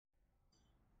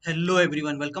Hello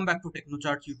everyone, welcome back to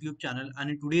TechnoChart's YouTube channel,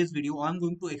 and in today's video I'm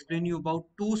going to explain you about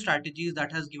two strategies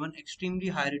that has given extremely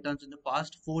high returns in the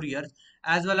past 4 years,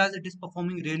 as well as it is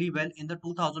performing really well in the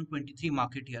 2023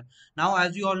 market year. Now,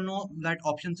 as you all know that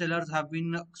option sellers have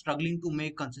been struggling to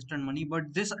make consistent money,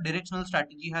 but this directional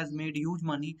strategy has made huge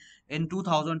money in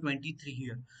 2023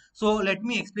 here. So let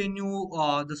me explain you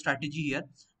the strategy here.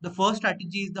 The first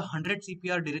strategy is the 100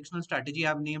 CPR directional strategy.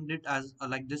 I've named it as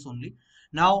like this only.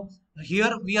 Now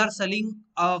here we are selling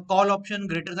a call option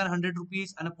greater than 100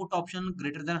 rupees and a put option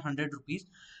greater than 100 rupees.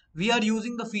 We are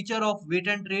using the feature of wait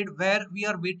and trade where we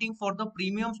are waiting for the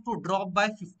premiums to drop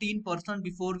by 15%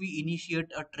 before we initiate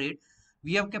a trade.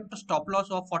 We have kept a stop loss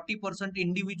of 40%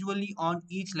 individually on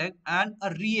each leg and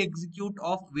a re-execute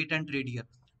of wait and trade here.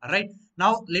 Alright.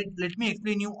 Now let me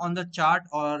explain you on the chart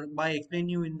or by explain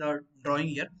you in the drawing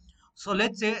here. So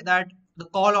let's say that the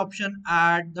call option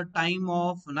at the time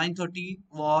of 9:30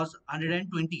 was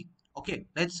 120. Okay,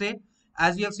 let's say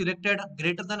as we have selected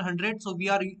greater than 100, so we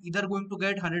are either going to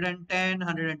get 110,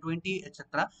 120,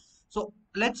 etc. So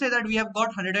let's say that we have got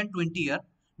 120 here.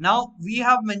 Now we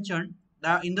have mentioned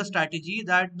that in the strategy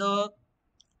that the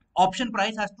option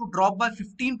price has to drop by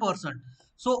 15%.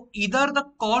 So either the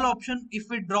call option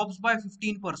if it drops by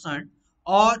 15%,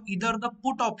 or either the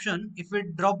put option if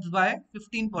it drops by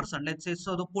 15%. Let's say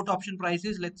so the put option price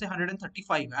is, let's say,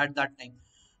 135 at that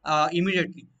time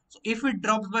immediately. So if it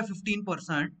drops by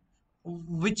 15%,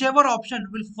 whichever option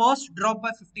will first drop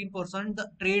by 15%, the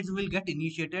trades will get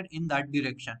initiated in that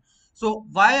direction. So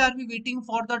why are we waiting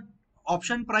for the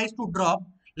option price to drop?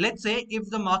 Let's say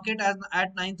if the market as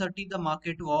at 9:30 the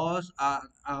market was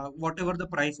whatever the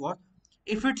price was,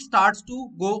 if it starts to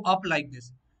go up like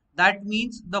this, that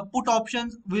means the put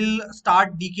options will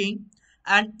start decaying.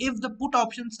 And if the put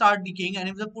options start decaying, and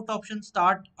if the put options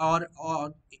start or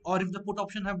if the put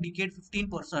option have decayed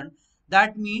 15%,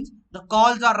 that means the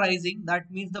calls are rising, that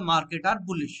means the market are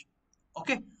bullish.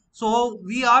 Okay, so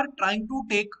we are trying to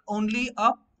take only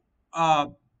a uh,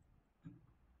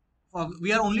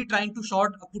 we are only trying to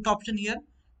short a put option here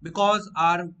because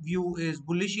our view is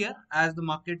bullish here as the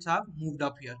markets have moved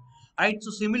up here, right?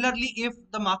 So similarly, if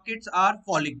the markets are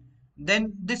falling,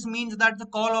 then this means that the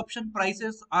call option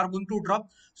prices are going to drop.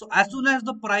 So as soon as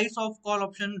the price of call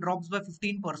option drops by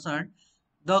 15%,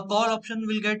 the call option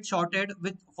will get shorted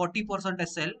with 40%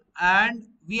 SL, and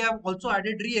we have also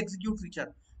added re-execute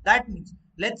feature. That means,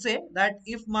 let's say that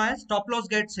if my stop loss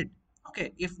gets hit,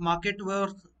 okay, if market were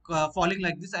falling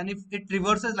like this and if it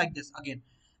reverses like this again,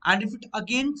 and if it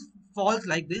again falls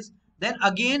like this, then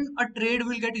again a trade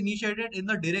will get initiated in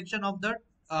the direction of the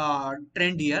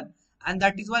trend here, and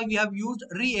that is why we have used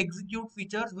re-execute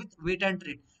features with wait and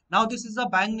trade. Now this is a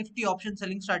bank nifty option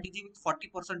selling strategy with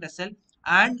 40% SL,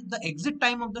 and the exit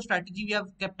time of the strategy we have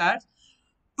kept as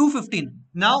 2:15.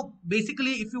 Now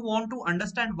basically, if you want to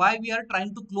understand why we are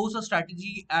trying to close a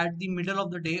strategy at the middle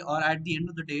of the day or at the end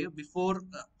of the day before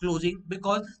closing,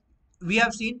 because we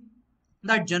have seen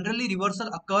that generally reversal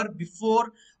occur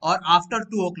before or after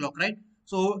 2 o'clock, right?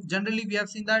 So generally we have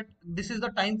seen that this is the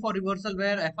time for reversal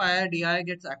where FII DI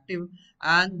gets active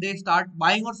and they start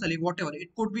buying or selling whatever.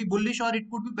 It could be bullish or it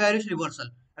could be bearish reversal,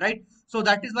 right? So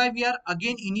that is why we are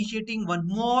again initiating one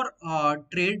more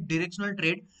trade, directional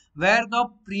trade, where the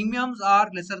premiums are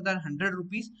lesser than 100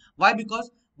 rupees. Why? Because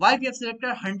why we have selected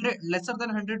 100 lesser than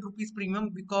 100 rupees premium?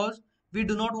 Because we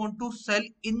do not want to sell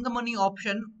in the money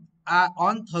option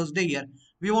on Thursday here.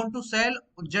 We want to sell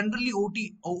generally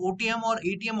OTM or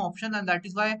ATM option, and that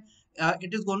is why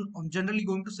it is generally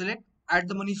going to select at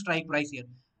the money strike price here.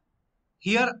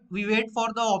 Here we wait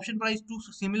for the option price to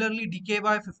similarly decay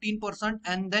by 15%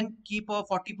 and then keep a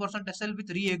 40% SL with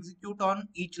re-execute on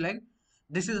each leg.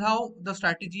 This is how the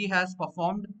strategy has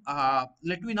performed.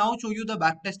 Let me now show you the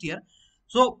back test here.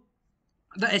 So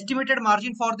the estimated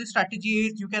margin for this strategy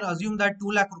is, you can assume that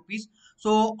 2 lakh rupees.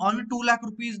 So on 2 lakh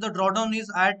rupees, the drawdown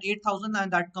is at 8,000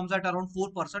 and that comes at around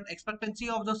 4%. Expectancy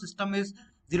of the system is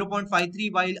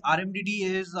 0.53 while RMDD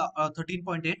is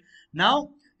 13.8. Now,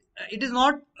 it is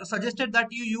not suggested that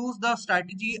you use the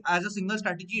strategy as a single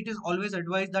strategy. It is always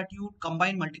advised that you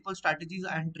combine multiple strategies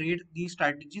and trade these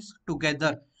strategies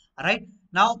together. Right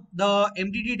now, the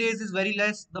MDD days is very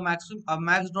less. The max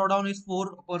drawdown is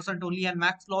 4% only, and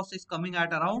max loss is coming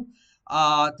at around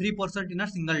 3% in a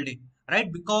single day.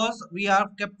 Right, because we have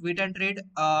kept wait and trade.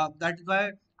 That is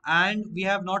why, and we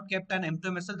have not kept an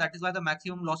M2MSL. That is why the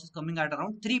maximum loss is coming at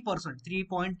around 3%,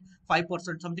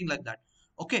 3.5%, something like that.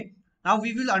 Okay. Now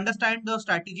we will understand the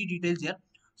strategy details here.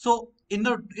 So in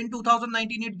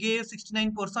 2019 it gave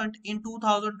 69%. In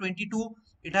 2022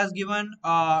 it has given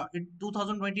in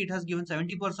 2020 it has given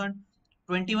 70%.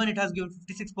 21 it has given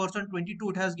 56%, 22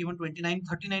 it has given 29,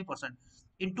 39%.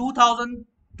 In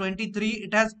 2023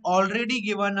 it has already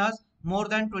given us more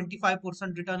than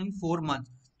 25% return in 4 months.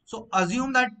 So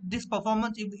assume that this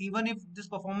performance, even if this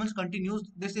performance continues,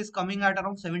 this is coming at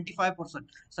around 75%,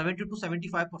 70 to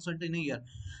 75% in a year.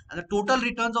 And the total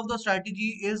returns of the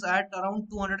strategy is at around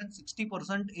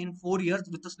 260% in 4 years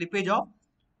with a slippage of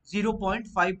 0.5%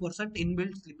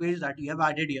 inbuilt slippage that we have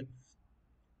added here,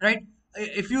 right?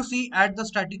 If you see at the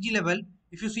strategy level,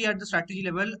 if you see at the strategy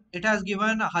level, it has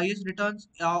given highest returns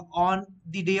on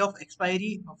the day of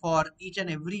expiry for each and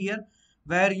every year,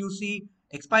 where you see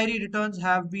expiry returns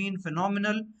have been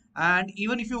phenomenal. And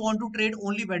even if you want to trade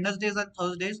only Wednesdays and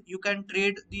Thursdays, you can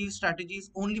trade these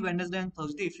strategies only Wednesday and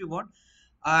Thursday if you want.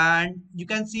 And you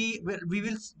can see, we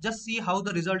will just see how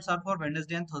the results are for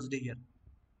Wednesday and Thursday here.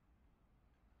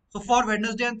 So for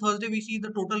Wednesday and Thursday, we see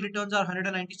the total returns are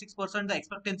 196%. The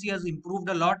expectancy has improved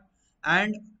a lot.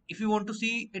 And if you want to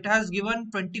see, it has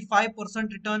given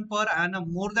 25% return per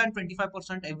annum, more than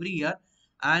 25% every year.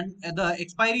 And the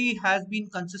expiry has been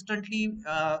consistently,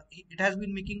 it has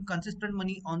been making consistent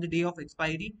money on the day of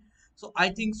expiry. So I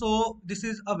think so. This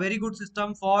is a very good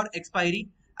system for expiry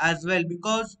as well,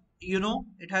 because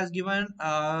it has given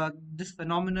this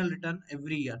phenomenal return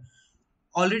every year.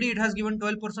 Already it has given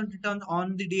 12% return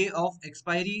on the day of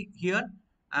expiry here.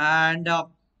 And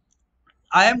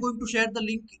I am going to share the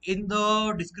link in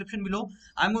the description below.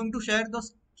 I'm going to share the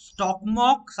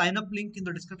Stockmock sign up link in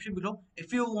the description below.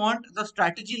 If you want the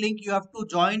strategy link, you have to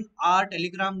join our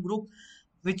Telegram group,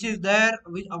 which is there,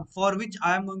 for which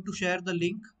I am going to share the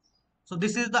link. So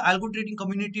this is the Algo Trading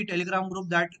Community Telegram group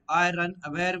that I run,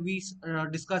 where we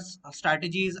discuss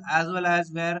strategies, as well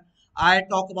as where I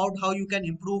talk about how you can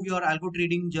improve your algo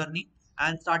trading journey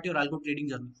and start your algo trading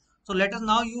journey. So let us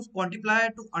now use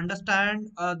Quantiply to understand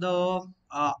the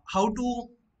how to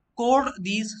code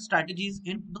these strategies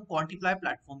in the Quantiply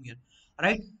platform here,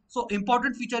 right? So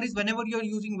important feature is, whenever you are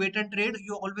using wait and trade,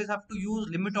 you always have to use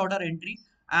limit order entry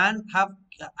and have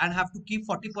to keep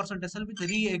 40% SL with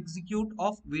re-execute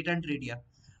of wait and trade here.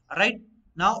 Right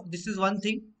now, this is one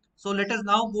thing. So let us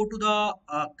now go to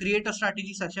the create a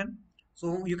strategy session.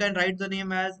 So you can write the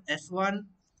name as S1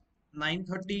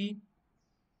 930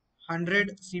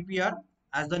 100 CPR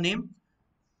as the name.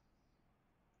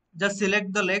 Just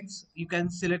select the legs. You can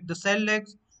select the sell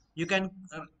legs. You can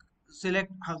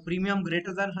select premium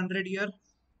greater than 100 here.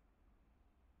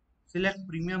 Select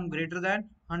premium greater than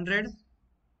 100.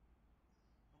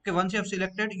 Okay, once you have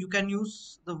selected, you can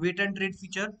use the wait and trade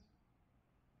feature.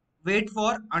 Wait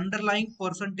for underlying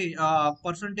percentage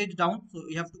down. So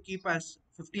you have to keep as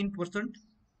 15%.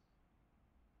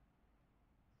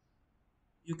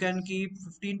 You can keep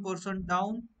 15%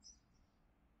 down.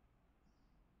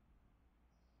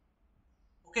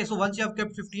 Okay, so once you have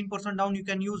kept 15% down, you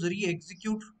can use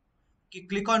re-execute.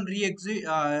 Click on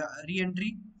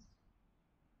re-entry.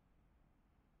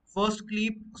 First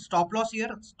clip stop loss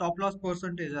here. Stop loss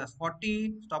percentage as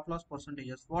 40. Stop loss percentage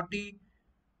as 40.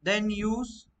 Then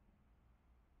use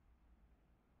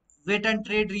wait and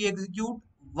trade re-execute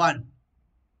 1.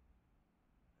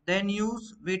 Then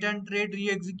use wait and trade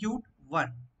re-execute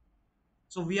 1.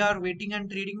 So we are waiting and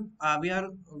trading. We are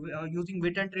using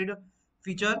wait and trade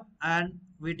feature and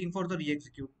waiting for the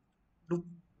re-execute. To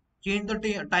change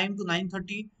the time to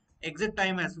 9:30, exit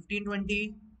time as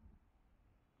 15:20.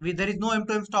 There is no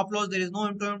M2M stop loss. There is no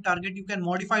M2M target. You can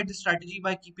modify this strategy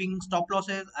by keeping stop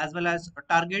losses as well as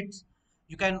targets.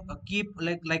 You can keep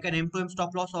like an M2M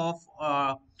stop loss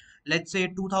of let's say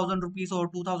 2000 rupees or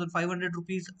 2500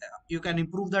 rupees. You can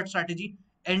improve that strategy.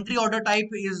 Entry order type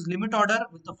is limit order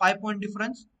with a 5-point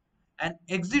difference, and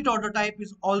exit order type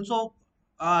is also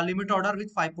limit order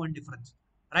with 5-point difference,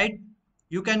 right?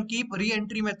 You can keep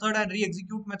re-entry method and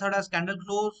re-execute method as candle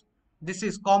close. This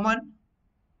is common,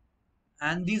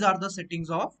 and these are the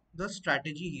settings of the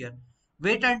strategy here.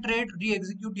 Wait and trade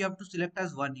re-execute, you have to select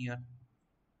as 1 year,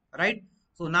 right?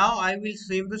 So now I will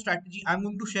save the strategy. I'm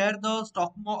going to share the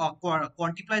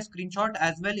Quantiply screenshot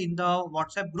as well in the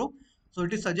WhatsApp group. So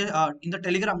it is in the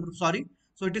Telegram group, sorry.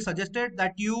 So it is suggested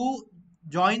that you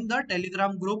join the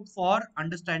Telegram group for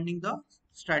understanding the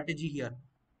strategy here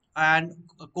and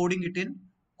coding it in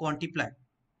Quantiply,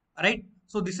 right?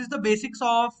 So this is the basics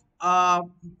of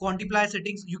Quantiply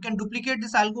settings. You can duplicate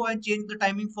this algo and change the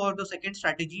timing for the second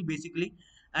strategy basically.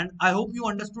 And I hope you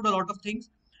understood a lot of things.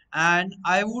 And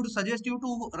I would suggest you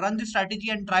to run this strategy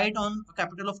and try it on a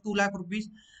capital of 2 lakh rupees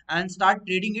and start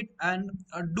trading it. And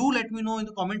do let me know in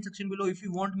the comment section below if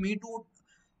you want me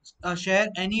to share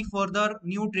any further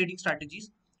new trading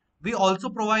strategies. We also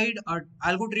provide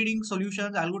algo trading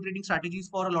solutions, algo trading strategies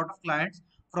for a lot of clients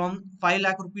from 5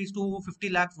 lakh rupees to 50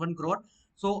 lakhs, 1 crore.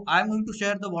 So I'm going to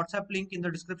share the WhatsApp link in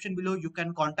the description below. You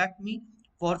can contact me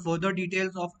for further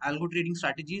details of algo trading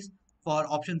strategies for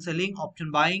option selling,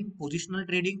 option buying, positional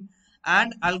trading,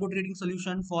 and algo trading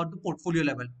solution for the portfolio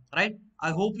level. Right?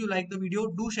 I hope you like the video.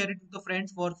 Do share it with the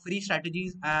friends for free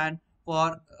strategies and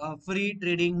for free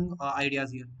trading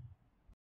ideas here.